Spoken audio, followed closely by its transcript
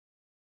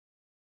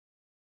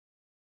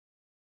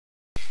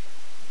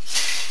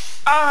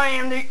I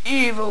am the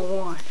evil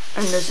one,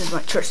 and this is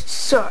my trusted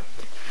sword.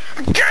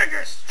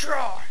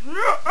 Gigastraw!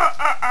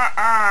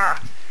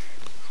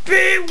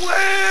 Beware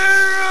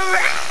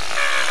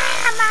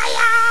of my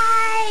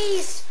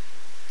eyes!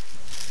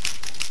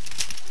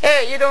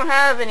 Hey, you don't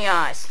have any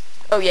eyes.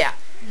 Oh yeah.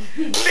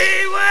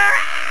 Beware!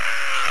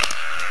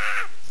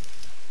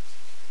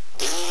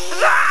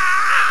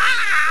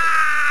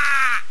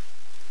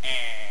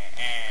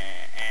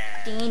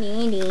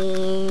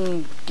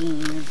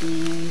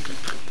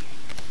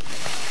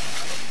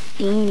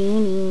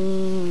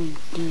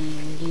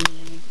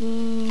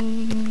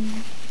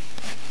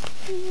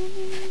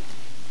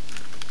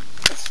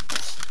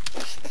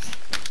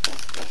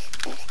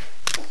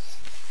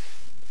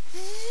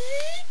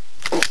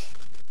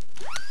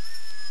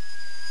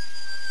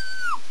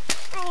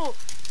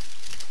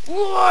 Who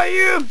are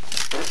you?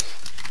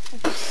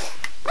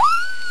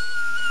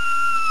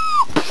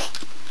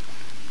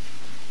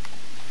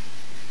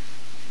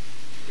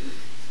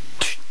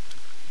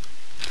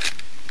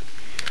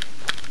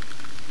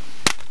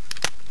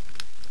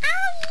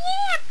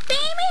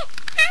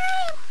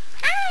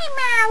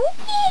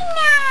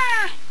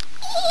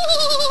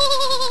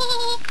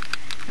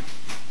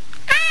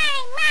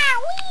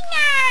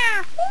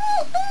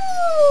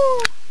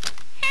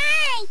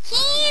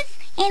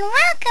 And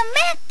welcome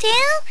back to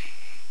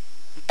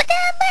the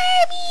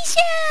Barbie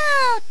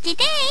Show!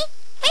 Today,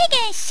 we're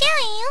going to show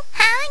you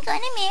how I'm going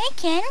to marry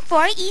Ken in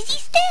 4 easy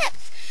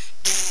steps.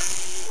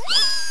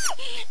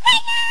 My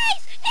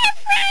eyes! They're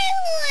frying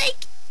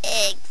like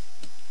eggs!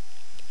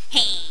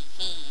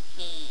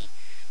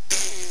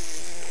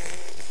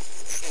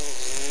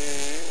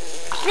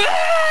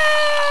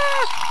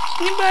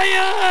 My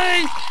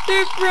eyes!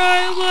 They're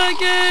frying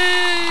like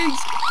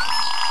eggs!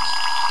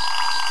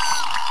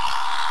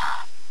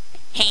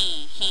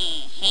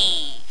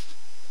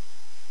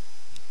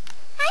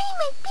 I'm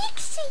a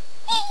pixie!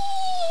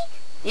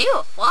 You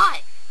a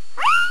fly!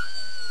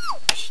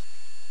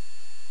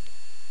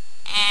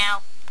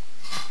 Ow!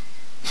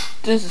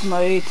 This is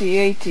my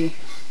AT-AT.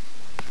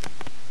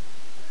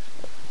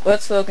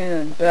 Let's look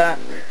in the back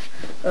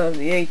of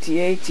the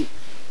AT-AT.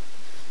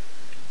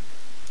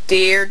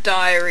 Dear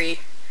Diary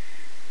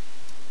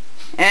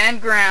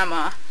and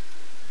Grandma,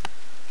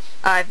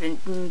 I've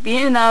been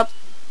beaten up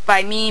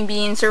by Mean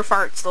Beans or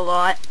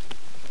Farts'a'Lot,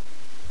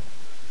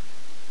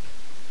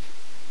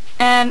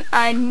 and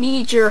I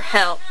need your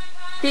help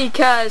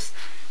because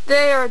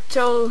they are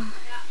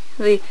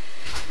totally...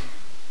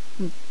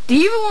 The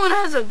evil one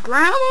has a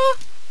grandma?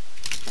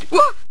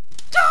 What?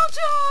 Don't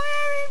tell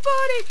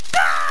everybody!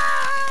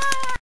 Ah!